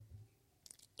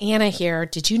Anna here.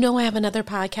 Did you know I have another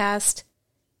podcast?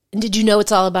 And did you know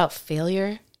it's all about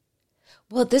failure?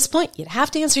 Well, at this point, you'd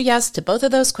have to answer yes to both of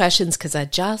those questions because I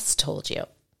just told you.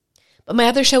 But my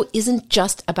other show isn't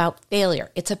just about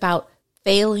failure. It's about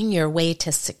failing your way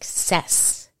to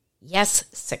success. Yes,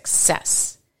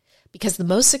 success. Because the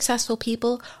most successful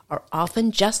people are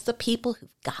often just the people who've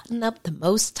gotten up the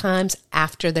most times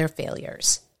after their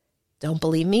failures. Don't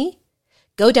believe me?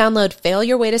 Go download Fail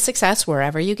Your Way to Success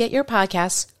wherever you get your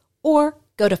podcasts, or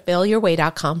go to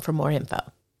failyourway.com for more info.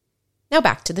 Now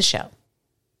back to the show.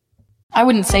 I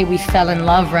wouldn't say we fell in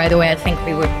love right away. I think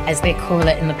we were, as they call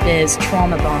it in the biz,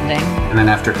 trauma bonding. And then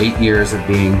after 8 years of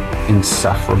being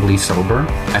insufferably sober,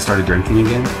 I started drinking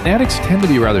again. Addicts tend to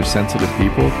be rather sensitive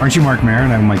people. Aren't you Mark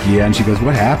Maron? I'm like, yeah. And she goes,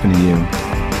 what happened to you?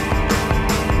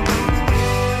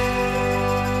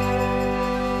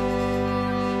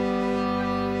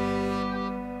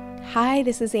 Hi,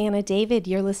 this is Anna David.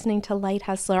 You're listening to Light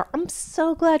Hustler. I'm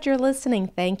so glad you're listening.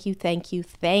 Thank you, thank you,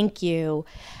 thank you.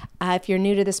 If you're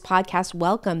new to this podcast,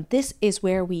 welcome. This is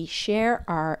where we share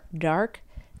our dark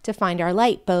to find our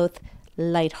light, both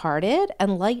lighthearted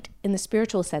and light in the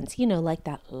spiritual sense. You know, like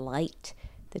that light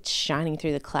that's shining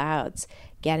through the clouds,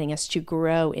 getting us to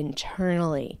grow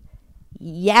internally.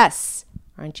 Yes!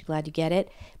 Aren't you glad you get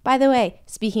it? By the way,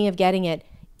 speaking of getting it,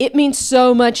 it means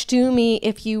so much to me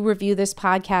if you review this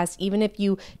podcast, even if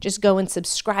you just go and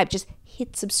subscribe, just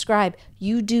hit subscribe.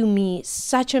 You do me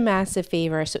such a massive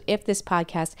favor. So if this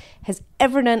podcast has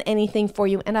ever done anything for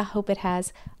you, and I hope it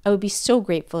has, I would be so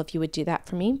grateful if you would do that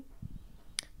for me.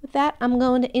 With that, I'm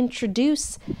going to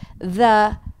introduce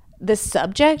the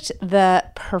subject, the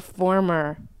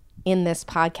performer in this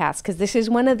podcast, because this is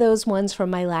one of those ones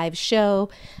from my live show,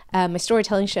 my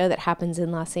storytelling show that happens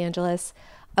in Los Angeles.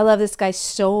 I love this guy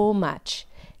so much.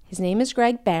 His name is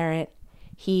Greg Barrett.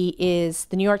 He is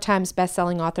the New York Times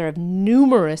bestselling author of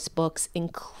numerous books,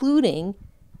 including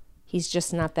He's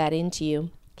Just Not That Into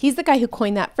You. He's the guy who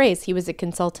coined that phrase. He was a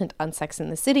consultant on Sex and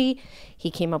the City.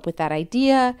 He came up with that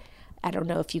idea. I don't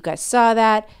know if you guys saw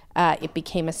that. It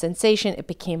became a sensation. It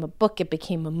became a book. It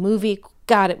became a movie.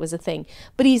 God, it was a thing.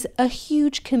 But he's a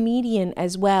huge comedian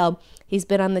as well. He's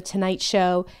been on The Tonight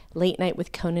Show, Late Night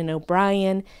with Conan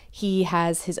O'Brien. He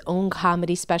has his own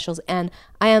comedy specials, and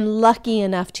I am lucky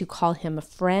enough to call him a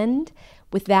friend.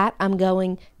 With that, I'm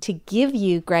going to give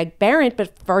you Greg Barrett,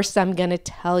 but first I'm going to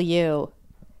tell you,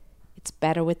 it's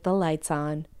better with the lights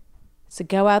on. So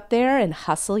go out there and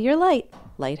hustle your light,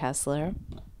 Light Hustler.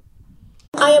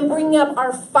 I am bringing up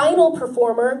our final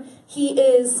performer. He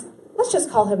is, let's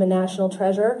just call him a national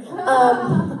treasure.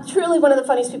 Truly one of the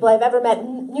funniest people I've ever met.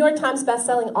 New York Times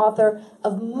bestselling author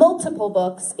of multiple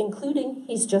books, including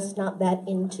He's Just Not That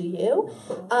Into You.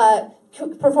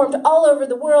 Performed all over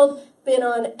the world, been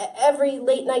on every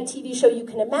late night TV show you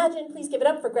can imagine. Please give it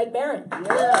up for Greg Barrett.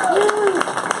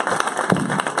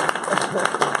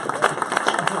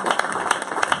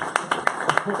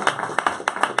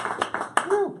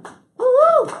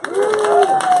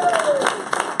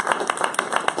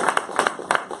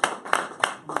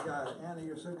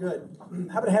 So good.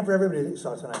 How about a hand for everybody that you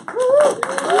saw tonight?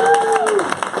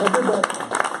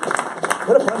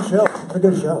 What a fun show. What a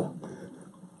good show.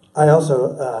 I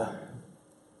also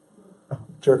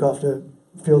jerk off to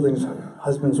Fielding's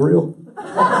Husband's Reel.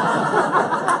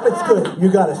 It's good.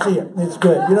 You got to see it. It's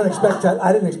good. You don't expect that.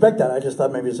 I didn't expect that. I just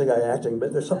thought maybe it's a guy acting,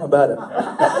 but there's something about it.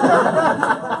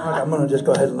 I'm going to just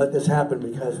go ahead and let this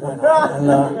happen because why not? And,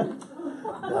 yep.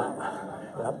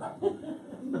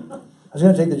 I was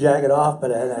going to take the jacket off,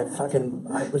 but I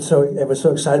was so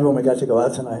excited when we got to go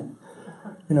out tonight.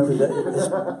 You know, this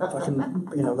fucking,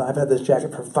 you know, I've had this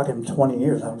jacket for fucking 20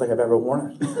 years. I don't think I've ever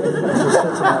worn it.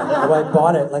 I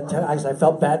bought it, I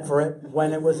felt bad for it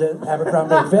when it was at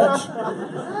Abercrombie & Fitch.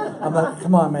 I'm like,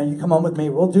 come on, man, you come home with me.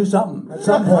 We'll do something at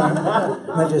some point.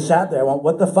 And I just sat there. I went,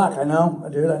 what the fuck? I know,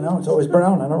 dude, I know. It's always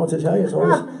brown. I don't know what to tell you. It's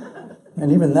always...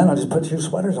 And even then, I just put 2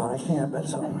 sweaters on. I can't, but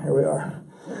so here we are.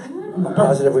 I'm not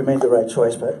positive we made the right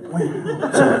choice, but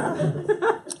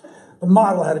the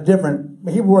model had a different,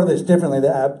 he wore this differently,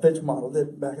 the Ab Fitch model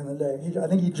did back in the day. I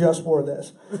think he just wore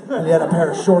this. And he had a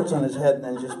pair of shorts on his head and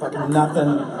then just fucking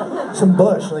nothing, some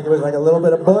bush, like it was like a little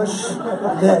bit of bush,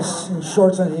 this, and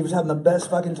shorts on, he was having the best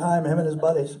fucking time, him and his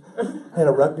buddies. They had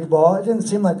a rugby ball. It didn't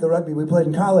seem like the rugby we played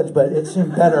in college, but it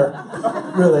seemed better,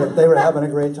 really, if they were having a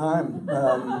great time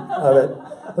of it.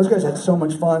 Those guys had so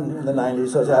much fun in the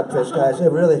 90s, those Ab Fitch guys. They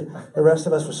really, the rest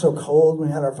of us were so cold. We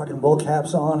had our fucking wool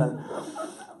caps on and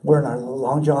wearing our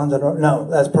long johns. No,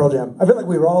 that's Pearl Jam. I feel like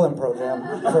we were all in Pearl Jam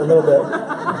for a little bit. In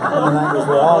the 90s,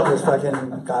 we were all just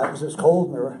fucking, God, it was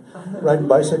cold. We were riding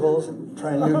bicycles and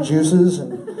trying new juices.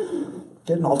 And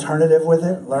getting alternative with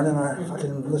it,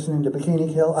 listening to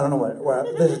Bikini Kill. I don't know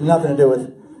what this has nothing to do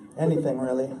with anything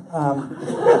really.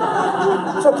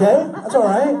 It's okay. That's all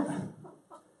right.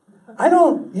 I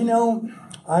don't,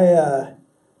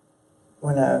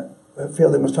 when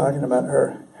Fielding was talking about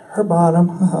her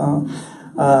bottom,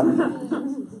 I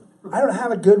don't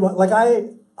have a good one. Like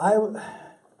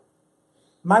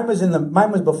mine was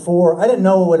before. I didn't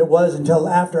know what it was until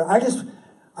after.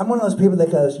 I'm one of those people that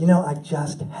goes, I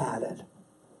just had it.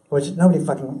 Which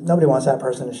nobody wants that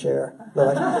person to share.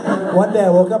 But like, one day I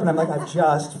woke up and I'm like, I've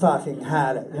just fucking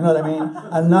had it. You know what I mean?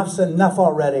 Enough's enough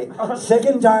already. Sick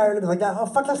and tired of it like that. Oh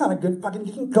fuck, that's not a good fucking.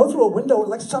 You can go through a window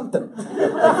like something. Like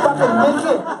fucking make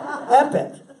it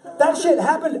epic. That shit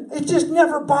happened. It just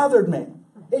never bothered me.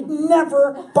 It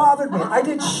never bothered me. I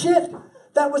did shit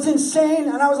that was insane,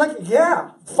 and I was like,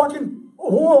 yeah, fucking.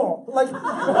 Whoa, like,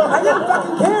 I didn't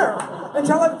fucking care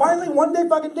until I finally one day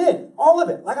fucking did. All of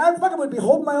it. Like, I fucking would be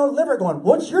holding my own liver going,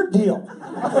 what's your deal?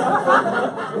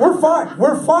 We're fine.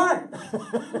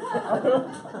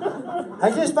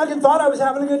 I just fucking thought I was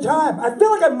having a good time. I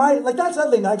feel like I might, like, that's the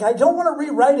thing. Like, I don't want to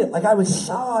rewrite it. Like, I was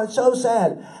so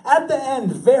sad. At the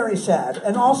end, very sad.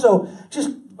 And also,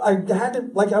 I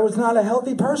was not a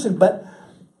healthy person. But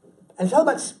until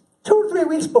about 2 or 3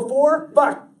 weeks before,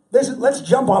 fuck. Let's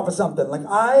jump off of something. Like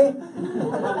I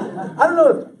don't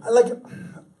know.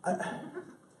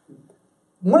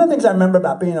 One of the things I remember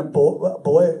about being a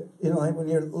boy, like when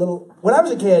you're little. When I was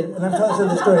a kid, and I'm telling you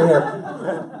this story here,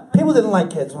 people didn't like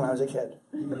kids when I was a kid.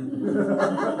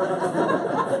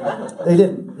 They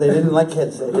didn't. They didn't like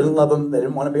kids. They didn't love them. They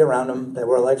didn't want to be around them. They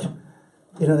were like,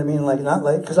 you know what I mean? Like not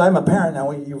like because I'm a parent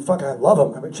now. I love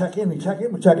them. I mean, we're checking in, right?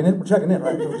 I'm checking in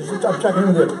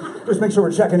with you. Just make sure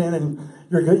we're checking in and.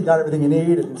 You're good, you got everything you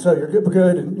need, and so you're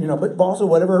good, and but also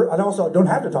whatever, and also don't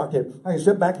have to talk to you. I can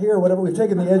sit back here, whatever, we've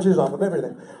taken the edges off of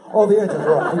everything. All the edges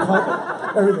are off. We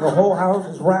cut everything, the whole house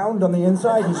is round on the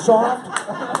inside and soft.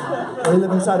 You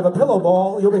live inside of a pillow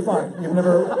ball, you'll be fine. You've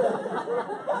never...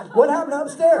 What happened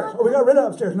upstairs? Oh, we got rid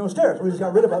of upstairs, no stairs. We just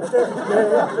got rid of upstairs.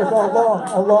 Yeah. It's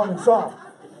all long and soft.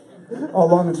 All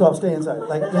long and soft, stay inside.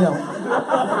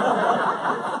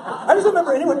 I just don't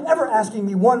remember anyone ever asking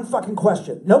me one fucking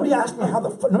question. Nobody asked me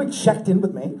nobody checked in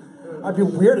with me. I'd be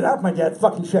weirded out if my dad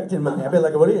fucking checked in with me. I'd be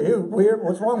like, what are you, weird?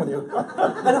 What's wrong with you?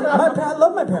 And I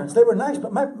love my parents. They were nice,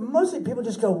 but mostly people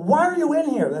just go, why are you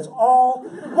in here? That's all.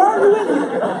 Why are you in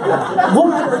here?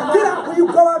 Get out when you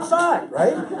go outside,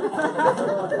 right?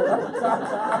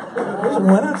 I just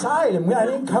went outside, and I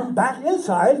didn't come back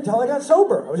inside until I got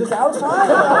sober. I was just outside.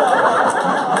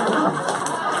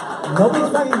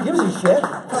 Nobody fucking gives a shit.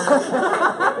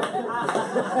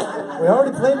 We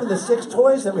already played with the 6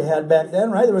 toys that we had back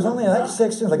then, right? There was only like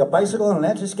 6 things, like a bicycle and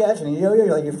an Etch-a-Sketch and a yo-yo.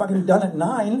 You're like, you're fucking done at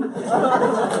 9.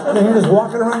 And you're just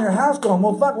walking around your house going,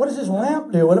 well, fuck, what does this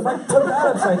lamp do? What if I put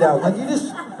that upside down? Like, you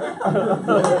just...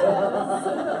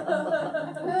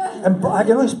 And I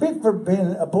can only speak for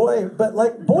being a boy, but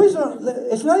like boys don't,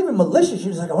 it's not even malicious.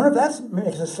 You're just like, I wonder if that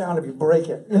makes a sound if you break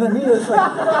it. You know what I mean? It's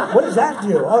like, what does that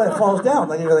do? Oh, it falls down.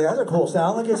 Like, you're like, that's a cool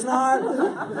sound. Like, it's not,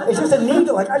 it's just a need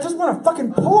to, like, I just want to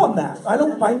fucking pull on that.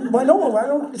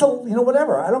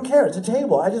 Whatever. I don't care. It's a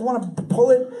table. I just want to pull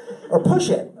it or push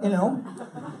it,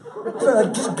 So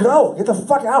like, just go, get the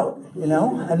fuck out,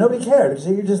 And nobody cared. So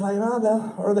you're just like,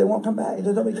 or they won't come back.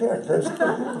 Nobody cares. There's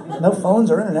no phones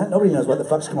or internet. Nobody knows what the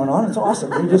fuck's going on. It's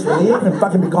awesome. You just leave and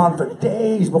fucking be gone for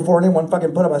days before anyone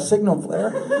fucking put up a signal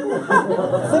flare.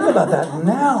 Think about that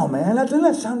now, man. Doesn't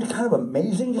that sound kind of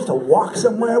amazing? Just to walk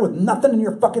somewhere with nothing in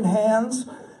your fucking hands,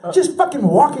 just fucking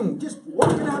walking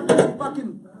out there,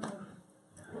 fucking.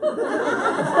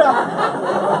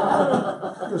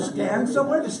 Just stand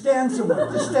somewhere. Just stand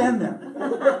there.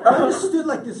 I just stood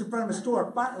like this in front of a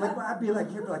store. Like I'd be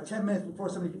like here for like 10 minutes before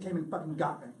somebody came and fucking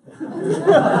got me.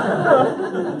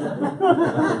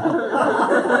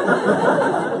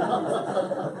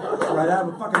 Right out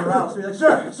of a fucking route. So you're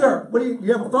like, sir, what do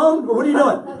you have a phone? Or what are you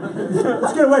doing?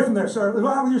 Let's get away from there, sir.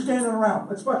 Why are you standing around?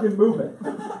 Let's fucking move it.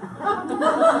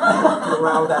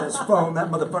 Around without his phone, that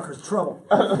motherfucker's trouble.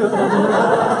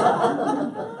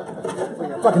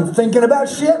 You're fucking thinking about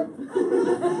shit?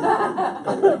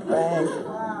 Bang.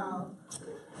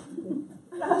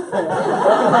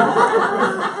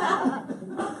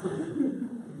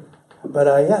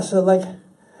 But so like,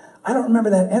 I don't remember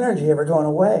that energy ever going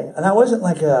away. And I wasn't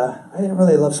like, I didn't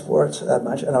really love sports that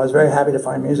much, and I was very happy to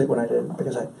find music when I did,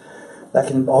 because that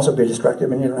can also be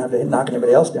destructive, and you don't have to knock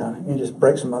anybody else down. You just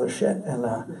break some other shit, and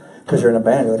because you're in a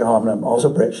band, you're like, oh, I'm going to also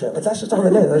break shit. But that's just all they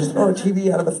did. They just throw a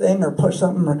TV out of a thing, or push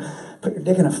something, or put your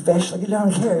dick in a fish. Like, you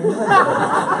don't care. You're like,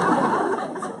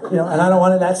 You know, and I don't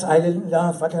want to, I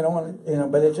don't want to, you know,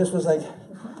 but it just was like,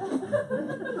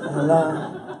 and,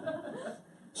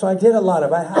 so I had a lot of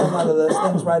those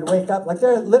things where I'd wake up, like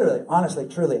they're literally, honestly,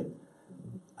 truly,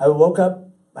 I woke up,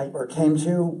 or came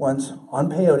to once on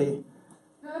peyote,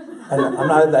 and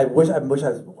I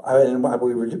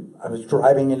was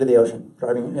driving into the ocean, I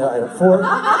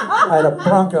had a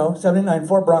Bronco, 79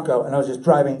 Ford Bronco, and I was just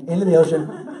driving into the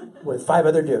ocean with 5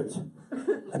 other dudes,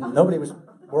 and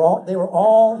they were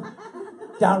all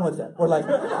down with it. We're like,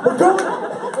 we're going.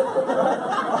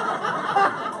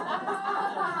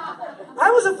 I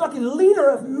was a fucking leader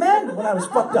of men when I was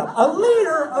fucked up. A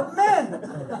leader of men.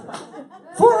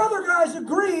 4 other guys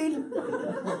agreed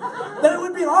that it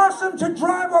would be awesome to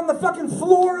drive on the fucking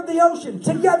floor of the ocean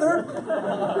together.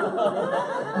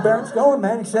 Barrett's going,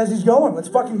 man. He says he's going. Let's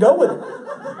fucking go with it.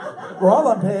 We're all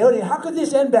on peyote. How could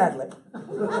this end badly?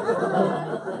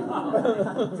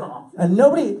 And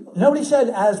nobody said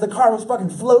as the car was fucking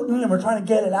floating and we're trying to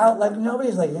get it out, like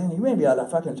nobody's like, man, you may be able to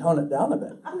fucking tone it down a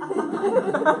bit.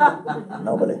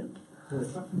 Nobody.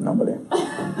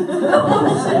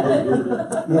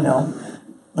 You know,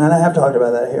 and I have talked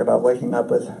about that here, about waking up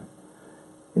with,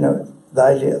 you know, the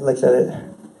idea like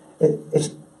that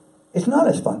it's not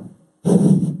as fun.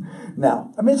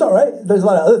 Now, I mean, it's all right. There's a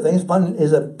lot of other things. Fun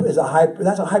is a high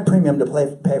premium to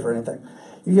pay for anything.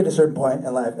 You get to a certain point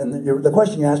in life, and the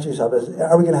question you ask yourself is,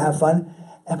 are we going to have fun?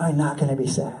 Am I not going to be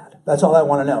sad? That's all I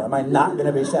want to know. Am I not going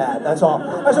to be sad? That's all.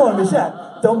 I just want to be sad.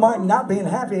 Don't mind not being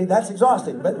happy. That's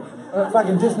exhausting. But if I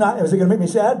can just not, is it going to make me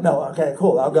sad? No. Okay,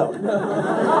 cool. I'll go.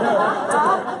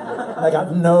 I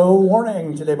got no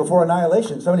warning today before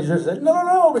Annihilation. Somebody just said,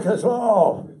 no, because,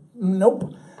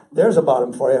 nope. There's a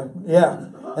bottom for you. Yeah.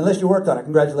 Unless you worked on it.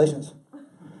 Congratulations.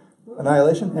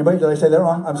 Annihilation? Anybody? Did I say that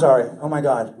wrong? I'm sorry. Oh my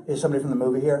God. Is somebody from the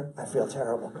movie here? I feel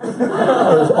terrible. It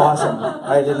was awesome.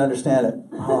 I didn't understand it.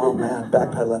 Oh man,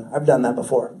 backpedaling. I've done that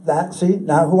before. See?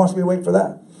 Now who wants to be awake for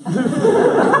that?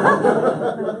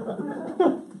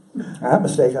 That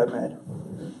mistake I've made.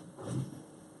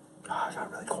 Oh, I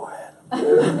got really quiet.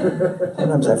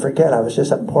 Sometimes I forget. I was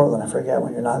just up in Portland. I forget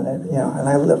when you're not, you know, and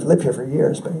I lived here for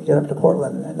years, but you get up to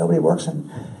Portland and nobody works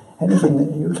in anything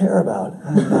that you care about.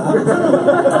 And,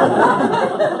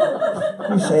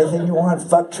 you say anything you want.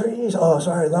 Fuck trees. Oh,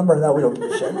 sorry, lumber. No, we don't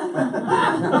give a shit.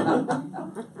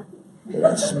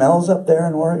 It smells up there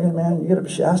in Oregon, man. You get up to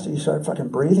Shasta, you start fucking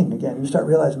breathing again. You start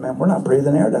realizing, man, we're not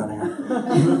breathing air down here.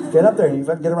 Get up there and you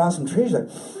fucking get around some trees like,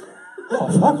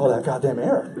 oh, fuck all that goddamn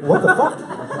air. What the fuck?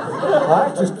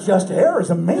 Just air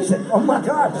is amazing. Oh my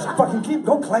God, just fucking keep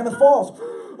going. Klamath Falls.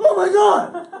 Oh my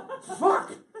God.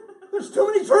 Fuck. There's too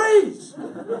many trees.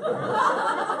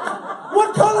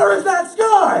 What color is that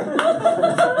sky?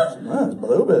 Well, it's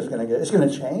blue, but it's gonna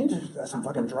change. It's got some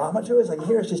fucking drama to it. It's like,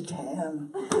 here it's just tan.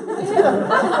 It's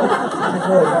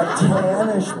really like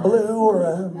tannish blue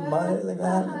or mud like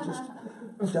that.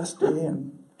 Just dusty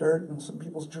and dirt and some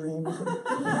people's dreams.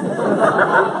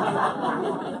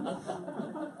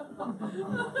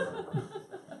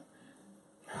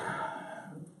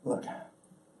 Look.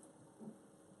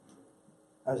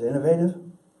 I was innovative.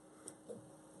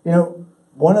 You know,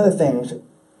 one of the things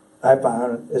I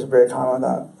found is very common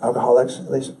with alcoholics, at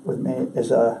least with me,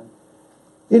 is,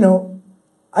 you know,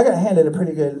 I got handed a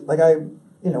pretty good, like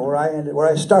where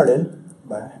I started,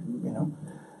 by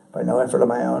no effort of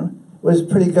my own, was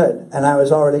pretty good. And I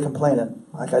was already complaining.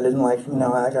 Like I didn't like, you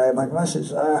know, I'm like,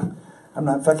 I'm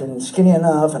not fucking skinny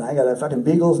enough, and I got a fucking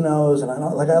beagle's nose, and I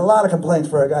don't, like, I had a lot of complaints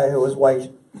for a guy who was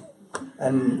white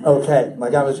and okay.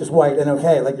 Like I was just white and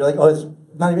okay. Like you're like, oh, it's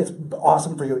not even, it's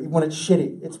awesome for you. Even when it's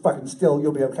shitty, it's fucking still,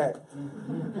 you'll be okay.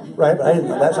 Right? But I didn't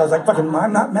know that, so I was like, fucking,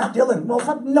 I'm not Matt Dillon. Well,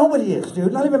 fuck, nobody is,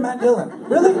 dude. Not even Matt Dillon.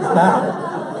 Really?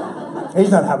 Nah. He's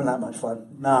not having that much fun.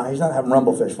 Nah, he's not having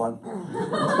Rumblefish fun.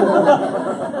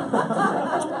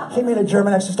 He made a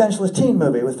German existentialist teen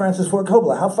movie with Francis Ford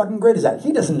Coppola. How fucking great is that?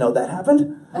 He doesn't know that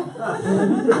happened. I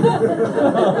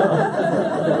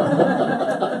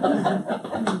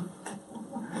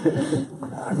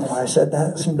don't know why I said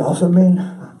that. It seemed also mean.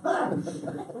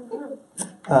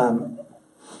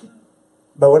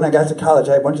 But when I got to college,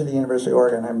 I went to the University of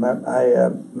Oregon.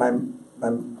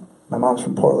 My mom's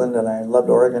from Portland, and I loved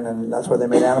Oregon, and that's where they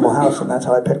made Animal House, and that's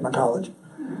how I picked my college.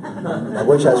 I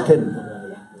wish I was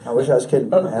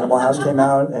kidding. Animal House came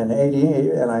out in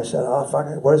 '80, and I said, oh, fuck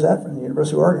it, where's that from?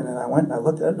 University of Oregon. And I went and I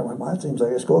looked at it and I went, well, that seems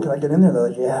like a school. Can I get in there? They're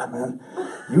like, yeah, man,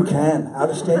 you can.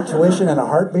 Out-of-state tuition and a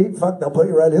heartbeat, fuck, they'll put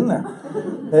you right in there.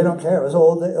 They don't care. It was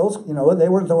old, you know, they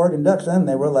weren't the Oregon Ducks then.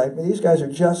 They were like, these guys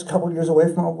are just a couple years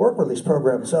away from a work release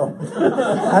program. So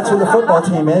that's who the football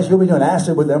team is. You'll be doing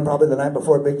acid with them probably the night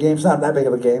before a big game. It's not that big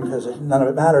of a game because none of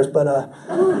it matters, but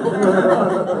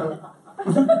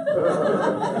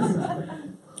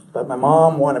but my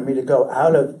mom wanted me to go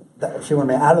she wanted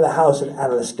me out of the house and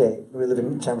out of the state. We live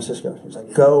in San Francisco. She was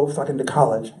like, go fucking to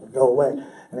college, go away.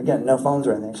 And again, no phones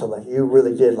or anything, so like, you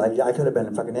really did, like, I could have been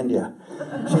in fucking India.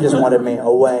 She just wanted me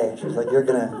away. She was like,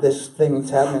 this thing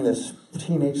that's happening, this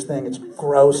teenage thing, it's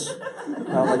gross. I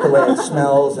don't like the way it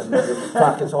smells, and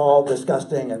fuck, it's all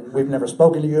disgusting, and we've never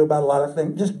spoken to you about a lot of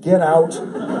things. Just get out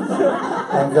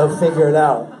and go figure it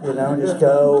out, you know, just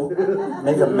go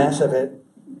make a mess of it.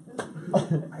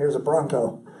 Here's a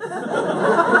Bronco. Gave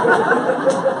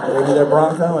me their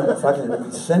Bronco and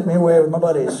fucking sent me away with my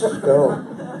buddies. Go.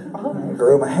 I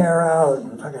grew my hair out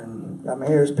and fucking got my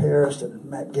ears pierced and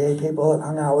met gay people and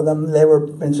hung out with them. They were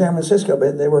in San Francisco,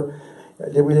 but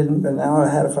and now I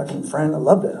had a fucking friend that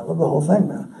loved it. I loved the whole thing,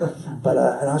 man. But,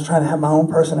 and I was trying to have my own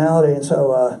personality, and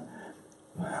so,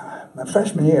 my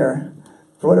freshman year,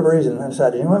 for whatever reason, I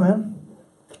decided, you know what, man?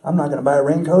 I'm not gonna buy a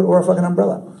raincoat or a fucking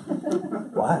umbrella.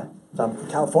 Why? I'm from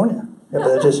California. Yeah,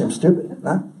 but that just seems stupid,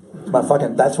 nah?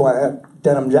 That's why I have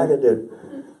denim jacket, dude.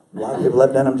 A lot of people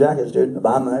have denim jackets, dude.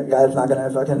 But I'm the guy that's not gonna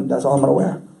that's all I'm gonna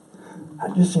wear.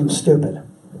 That just seems stupid.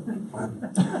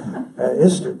 It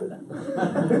is stupid.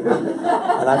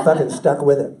 And I fucking stuck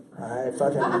with it. I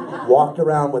fucking walked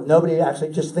around with nobody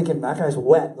actually just thinking, that guy's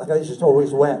wet. That guy's just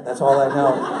always wet. That's all I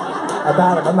know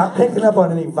about him. I'm not picking up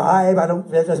on any vibe.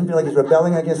 It doesn't feel like he's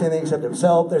rebelling against anything except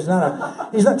himself. He's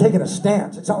not taking a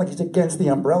stance. It's not like he's against the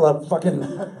umbrella,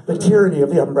 the tyranny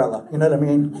of the umbrella. You know what I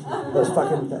mean? Those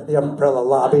the umbrella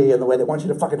lobby and the way they want you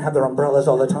to fucking have their umbrellas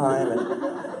all the time. And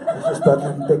it's just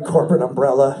fucking big corporate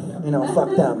umbrella. You know, fuck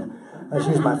them. I just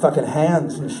use my fucking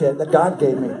hands and shit that God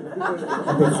gave me.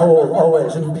 And be cold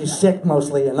always, and be sick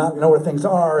mostly, and not know where things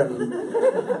are. And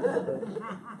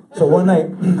so one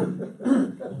night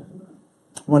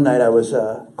I was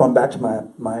going back to my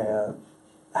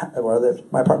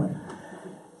apartment,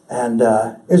 and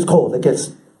it was cold. It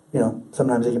gets,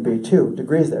 sometimes it can be 2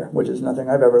 degrees there, which is nothing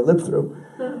I've ever lived through.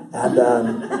 And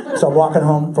so I'm walking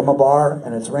home from a bar,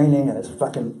 and it's raining, and it's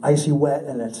fucking icy wet,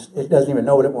 and it doesn't even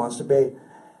know what it wants to be.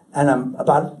 And I'm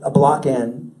about a block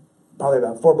in, probably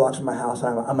about 4 blocks from my house,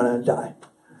 and I'm gonna die.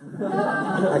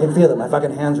 I can feel it. My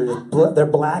fucking hands are just, they're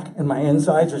black, and my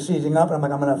insides are seizing up, and I'm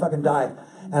like, I'm gonna fucking die.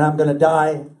 And I'm gonna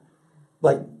die,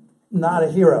 like, not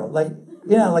a hero. Like,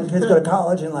 like kids go to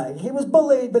college, and like, he was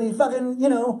bullied, but he fucking,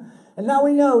 and now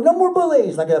we know, no more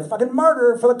bullies, like a fucking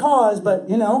martyr for the cause, but,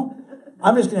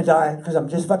 I'm just gonna die because I'm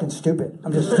just fucking stupid.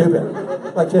 I'm just stupid.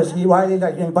 Like, why didn't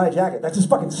I buy a jacket? That's just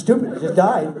fucking stupid. He just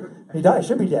died. He died. He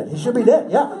should be dead. He should be dead.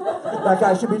 Yeah. That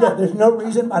guy should be dead. There's no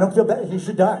reason. I don't feel bad. He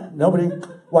should die. Nobody.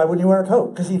 Why wouldn't you wear a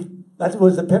coat? Because that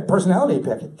was the personality he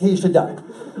picked. He should die.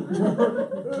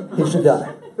 He should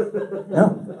die.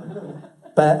 No.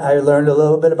 But I learned a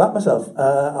little bit about myself.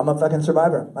 I'm a fucking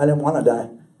survivor. I didn't want to die.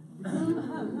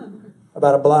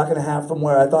 About a block and a half from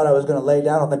where I thought I was going to lay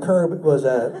down on the curb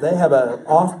they have a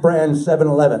off-brand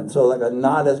 7-Eleven, so like a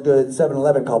not as good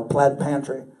 7-Eleven called Plaid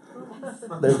Pantry.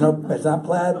 It's not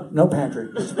Plaid, no pantry.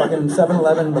 It's fucking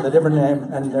 7-Eleven with a different name,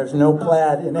 and there's no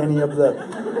plaid in any of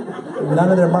none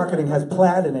of their marketing has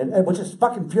plaid in it, which is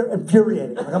fucking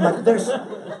infuriating. Like, I'm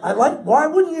like, why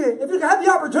wouldn't you, if you have the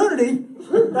opportunity?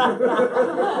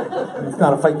 It's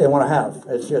not a fight they want to have.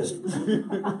 It's just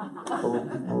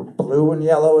blue and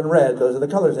yellow and red. Those are the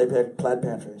colors they picked, Plaid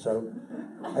Pantry. So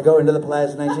I go into the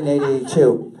Plaid's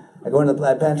 1982. I go into the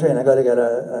Plaid Pantry and I go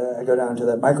down to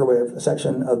the microwave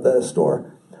section of the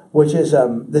store, which is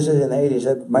this is in the 80s.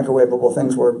 Microwavable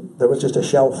things there was just a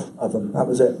shelf of them. That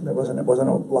was it. It wasn't a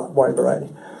wide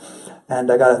variety.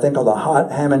 And I got a thing called a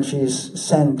hot ham and cheese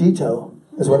Sandito,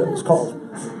 is what it was called.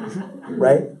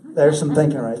 Right? There's some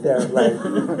thinking right there. Like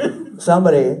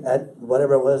somebody at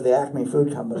whatever it was, the Acme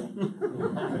Food Company,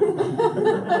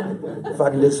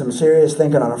 fucking did some serious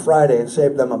thinking on a Friday and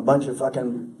saved them a bunch of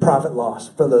fucking profit loss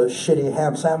for those shitty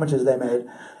ham sandwiches they made,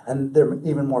 and they're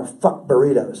even more fuck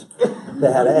burritos.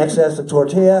 They had an excess of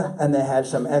tortilla and they had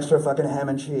some extra fucking ham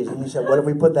and cheese. And he said, "What if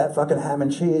we put that fucking ham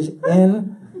and cheese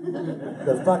in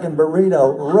the fucking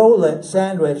burrito, roll it,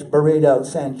 sandwich, burrito,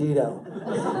 Sandito?"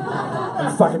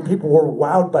 And fucking people were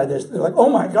wowed by this. They're like, "Oh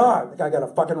my God, the guy got a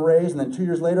fucking raise," and then 2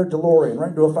 years later, DeLorean right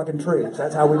into a fucking tree. So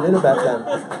that's how we did it back then.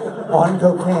 On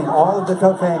cocaine, all of the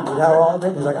cocaine. We'd have all of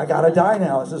it. He's like, "I gotta die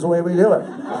now. This is the way we do it."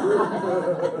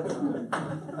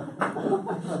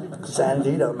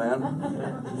 Sandito,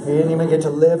 man. He didn't even get to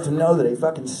live to know that he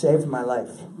fucking saved my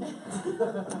life.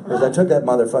 Because I took that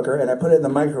motherfucker and I put it in the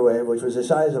microwave, which was the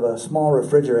size of a small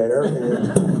refrigerator,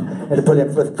 and had to put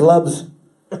it with gloves.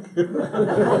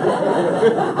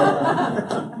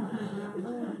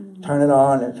 Turn it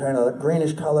on, and it turned a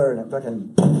greenish color, and it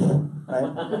fucking, right?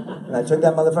 And I took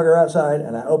that motherfucker outside,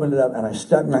 and I opened it up, and I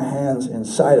stuck my hands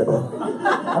inside of it.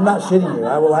 I'm not shitting you.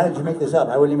 Why did you make this up?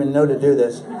 I wouldn't even know to do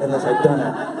this unless I'd done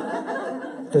it.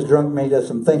 Because drunk made us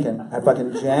some thinking. I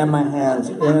fucking jammed my hands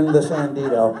in the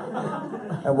Sandito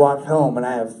and walked home, and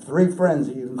I have 3 friends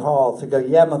that you can call to go,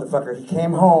 yeah, motherfucker, he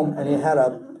came home, and he had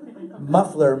a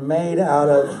muffler made out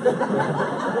of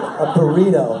a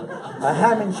burrito, a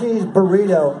ham and cheese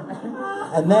burrito,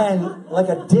 and then, like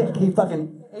a dick, he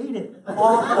fucking ate it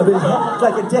off of his head,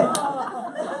 like a dick.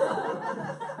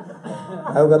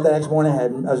 I woke up the next morning, I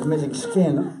was missing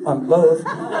skin on both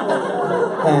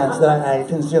hands that I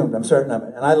consumed, I'm certain of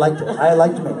it, and I liked it. I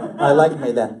liked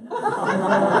me then.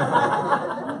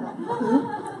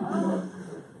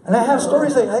 And I have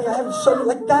stories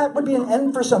like that would be an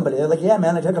end for somebody. They're like, yeah,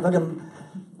 man, I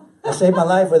saved my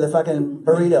life with a fucking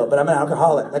burrito, but I'm an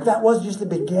alcoholic. Like, that was just the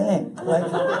beginning.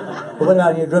 Like, but what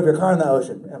about you drove your car in the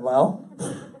ocean? And, well,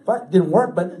 fuck, didn't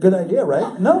work, but good idea,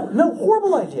 right? No,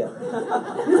 horrible idea.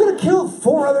 You're gonna kill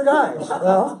 4 other guys.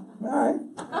 Well, all right.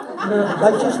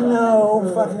 Like, just no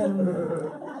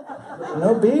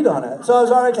beat on it. So I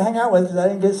was all right to hang out with because I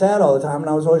didn't get sad all the time, and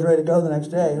I was always ready to go the next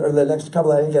day, or the next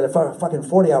couple. I didn't get a fucking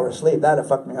 40-hour sleep. That'd have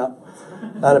fucked me up.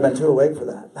 I'd have been too awake for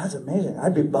that. That's amazing.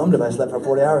 I'd be bummed if I slept for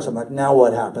 40 hours. I'm like, now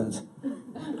what happens?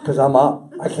 Because I'm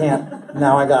up. I can't.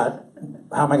 Now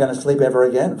how am I going to sleep ever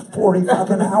again? 40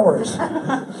 fucking hours.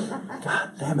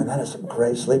 God damn it, that is some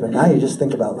great sleep. And now you just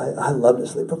think about, like, I love to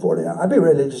sleep for 40 hours. I'd be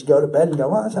ready to just go to bed and go,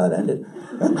 well, that's how it ended.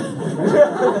 That's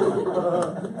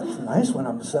nice when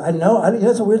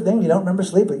that's a weird thing. You don't remember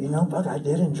sleep, but fuck, I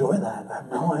did enjoy that. I have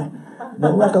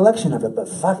no recollection of it, but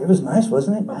fuck, it was nice,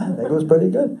 wasn't it? Man, I think it was pretty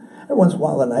good. Every once in a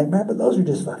while a nightmare, but those are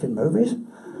just fucking movies.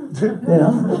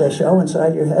 They show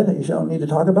inside your head that you don't need to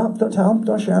talk about. Don't tell them.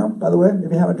 Don't share them. By the way, if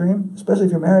you have a dream, especially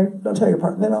if you're married, don't tell your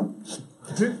partner. They don't.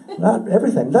 Not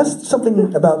everything. That's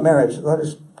something about marriage. I'll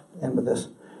just end with this.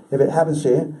 If it happens to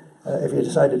you, if you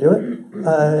decide to do it,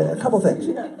 a couple things.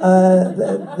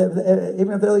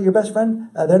 Even if they're your best friend,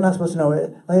 they're not supposed to know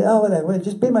it. Like, whatever,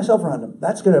 just be myself around them.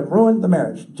 That's going to ruin the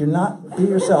marriage. Do not be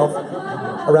yourself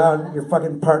around your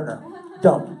fucking partner.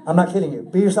 Don't. I'm not kidding you.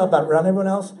 Be yourself around everyone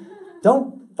else.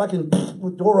 Don't fucking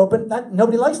with door open.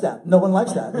 Nobody likes that. No one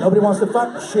likes that. Nobody wants to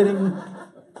fuck shitting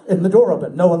in the door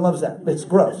open. No one loves that. It's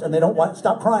gross. And they don't want,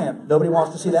 stop crying. Nobody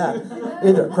wants to see that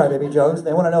either. Crybaby Jones.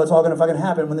 They want to know it's all going to fucking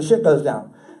happen when the shit goes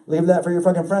down. Leave that for your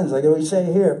fucking friends. Like we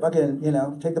say here, fucking,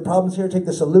 take the problems here, take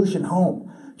the solution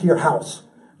home to your house,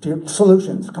 to your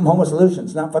solutions. Come home with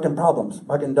solutions, not fucking problems.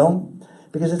 Fucking don't.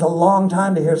 Because it's a long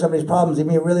time to hear somebody's problems.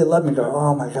 Even if you really love me, go,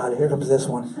 oh my God, here comes this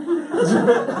one. All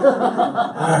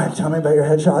right, tell me about your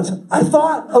headshots. I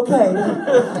thought, okay.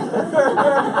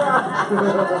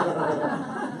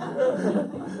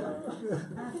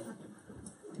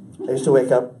 I used to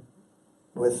wake up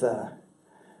with,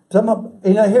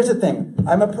 here's the thing.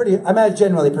 I'm a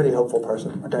generally pretty hopeful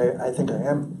person. Okay, I think I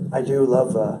am. I do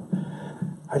love,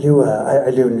 I do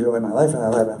enjoy my life, and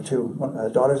I have 2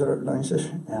 daughters that are nice-ish,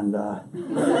 and I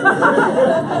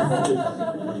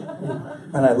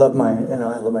love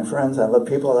my friends. I love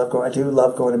people. I do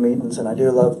love going to meetings, and I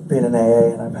do love being in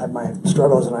AA, and I've had my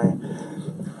struggles, and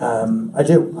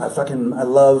I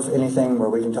love anything where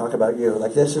we can talk about you.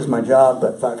 Like, this is my job,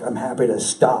 but fuck, I'm happy to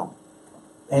stop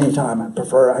anytime. I'm a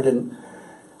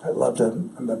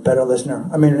better listener.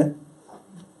 I mean,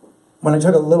 when I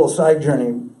took a little side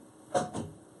journey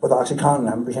with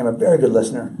OxyContin, I became a very good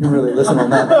listener. You really listen on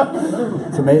that.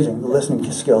 It's amazing, the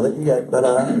listening skill that you get. But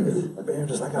you're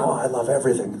just like, oh, I love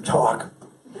everything. Talk.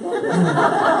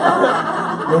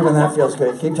 Even that feels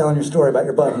good. Keep telling your story about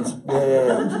your buttons.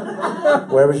 Yeah.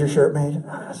 Where was your shirt made?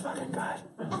 Oh, that's fucking good.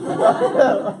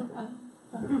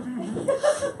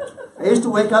 I used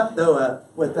to wake up, though,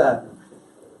 with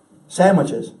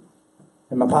sandwiches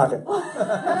in my pocket.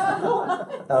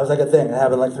 That was like a thing. It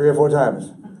happened like 3 or 4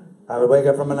 times. I would wake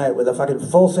up from a night with a fucking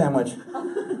full sandwich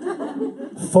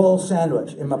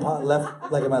in my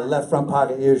in my left front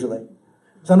pocket usually.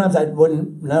 Sometimes I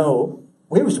wouldn't know.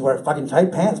 We used to wear fucking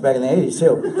tight pants back in the 80s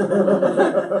too.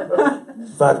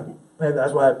 Fuck, maybe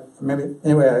that's why.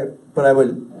 But I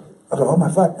would go, oh my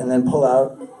fuck, and then pull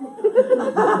out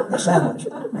a sandwich.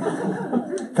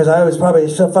 Because I was probably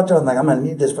so fucked up. I'm like, I'm gonna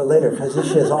need this for later because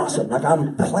this shit's awesome. Like,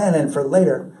 I'm planning for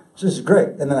later. This is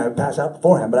great. And then I would pass out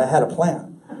beforehand, but I had a plan.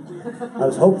 I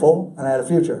was hopeful, and I had a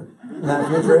future. And that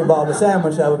future involved a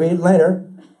sandwich that I would be eating later.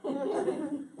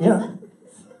 You know,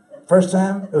 first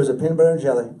time, it was a peanut butter and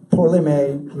jelly. Poorly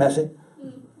made, messy.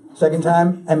 Second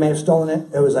time, I may have stolen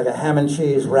it. It was like a ham and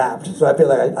cheese wrapped. So I feel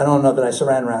like I don't know that I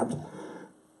saran wrapped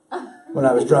when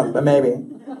I was drunk, but maybe.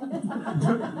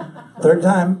 Third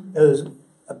time, it was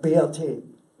a BLT.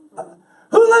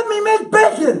 Who let me make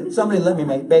bacon? Somebody let me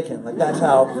make bacon. Like, that's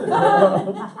how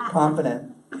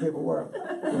confident people were.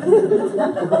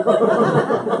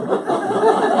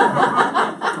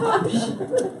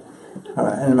 All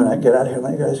right, and I'm going to get out of here and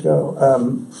let you guys go.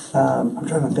 I'm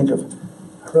trying to think of...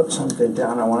 I wrote something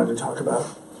down I wanted to talk about.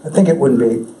 I think it wouldn't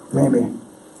be, maybe,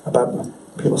 about what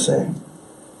people say.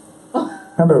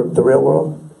 Remember The Real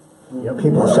World?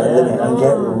 People start living and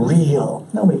get real.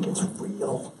 Nobody gets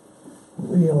real.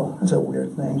 Real. That's a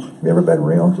weird thing. Have you ever been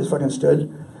real? Just fucking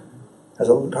stood as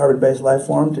a carbon-based life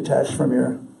form detached from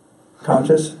your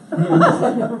conscious?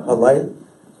 A light,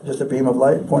 just a beam of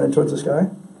light pointed towards the sky?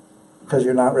 Because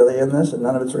you're not really in this and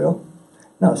none of it's real?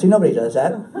 No, see, nobody does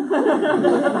that.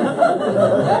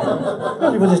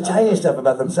 People just tell you stuff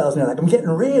about themselves and you're like, I'm getting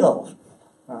real.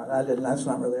 That's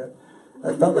not really it.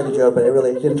 It felt like a joke, but it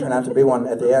really didn't turn out to be one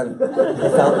at the end. It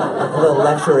felt a little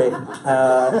lectury.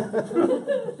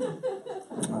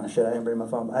 Oh shit, I didn't bring my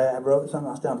phone. I wrote something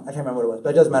else down. I can't remember what it was, but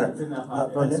it doesn't matter.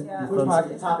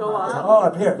 Oh,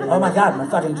 up here. Oh my god, my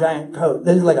fucking giant coat.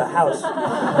 This is like a house.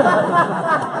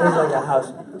 This is like a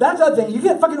house. That's the other thing. You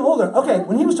get fucking older. Okay,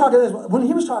 when Travis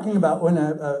was talking about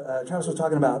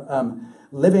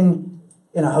living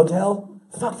in a hotel,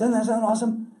 fuck, doesn't that sound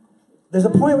awesome? There's a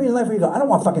point in your life where you go, I don't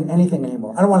want fucking anything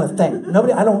anymore. I don't want a thing.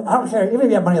 I don't care. Even if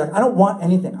you have money, like, I don't want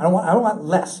anything. I don't want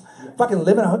less. Fucking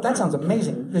live in a hotel. That sounds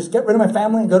amazing. Just get rid of my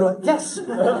family and go to a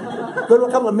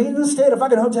couple of meetings, stay at a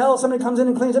fucking hotel, somebody comes in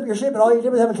and cleans up your shit, but all you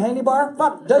did was have a candy bar?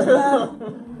 Fuck, doesn't matter.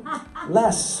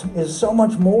 Less is so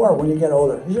much more when you get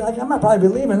older. You're like, I might probably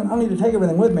be leaving. I don't need to take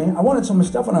everything with me. I wanted so much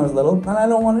stuff when I was little, and I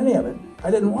don't want any of it. I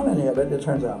didn't want any of it, it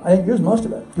turns out. I didn't use most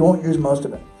of it. You won't use most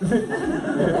of it.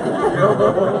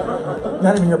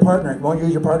 Not even your partner. You won't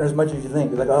use your partner as much as you think.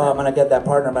 You're like, oh, I'm going to get that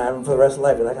partner, I'm going to have him for the rest of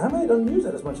life. You're like, I really don't use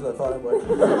that as much as I thought I would.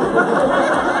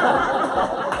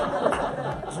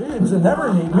 She didn't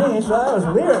never need me, so that was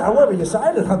weird. I wouldn't be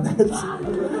decided on this.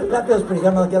 That feels pretty good.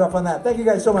 I'm going to get off on that. Thank you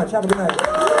guys so much. Have a good night.